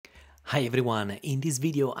Hi everyone, in this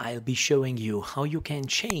video I'll be showing you how you can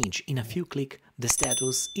change in a few clicks the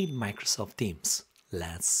status in Microsoft Teams.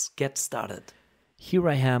 Let's get started. Here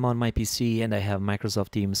I am on my PC and I have Microsoft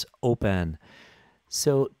Teams open.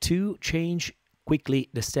 So to change quickly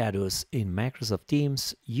the status in Microsoft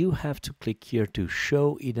Teams, you have to click here to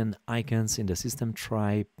show hidden icons in the System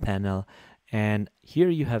Tray panel, and here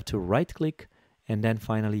you have to right click, and then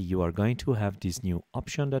finally you are going to have this new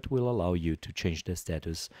option that will allow you to change the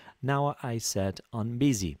status. Now I set on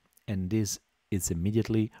busy, and this is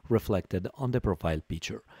immediately reflected on the profile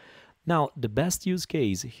picture. Now the best use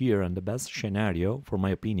case here and the best scenario, for my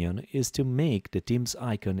opinion, is to make the Teams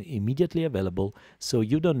icon immediately available, so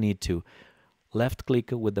you don't need to left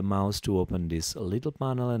click with the mouse to open this little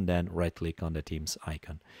panel and then right click on the Teams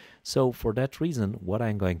icon. So for that reason, what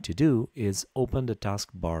I'm going to do is open the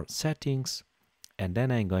taskbar settings, and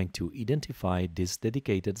then I'm going to identify this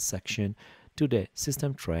dedicated section to the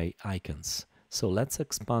System Tray icons. So let's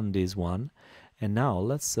expand this one, and now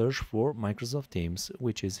let's search for Microsoft Teams,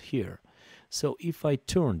 which is here. So if I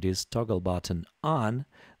turn this toggle button on,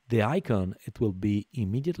 the icon, it will be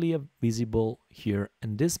immediately visible here,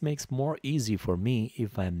 and this makes more easy for me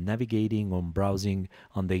if I'm navigating or browsing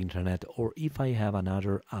on the internet, or if I have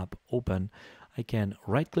another app open, I can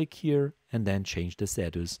right click here and then change the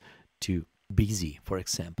status to busy, for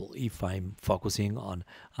example, if I'm focusing on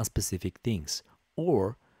a specific things,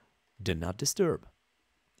 or do not disturb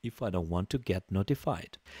if I don't want to get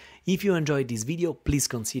notified. If you enjoyed this video, please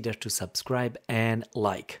consider to subscribe and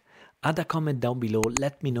like. Add a comment down below,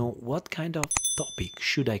 let me know what kind of topic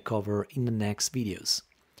should I cover in the next videos.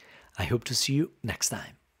 I hope to see you next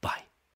time.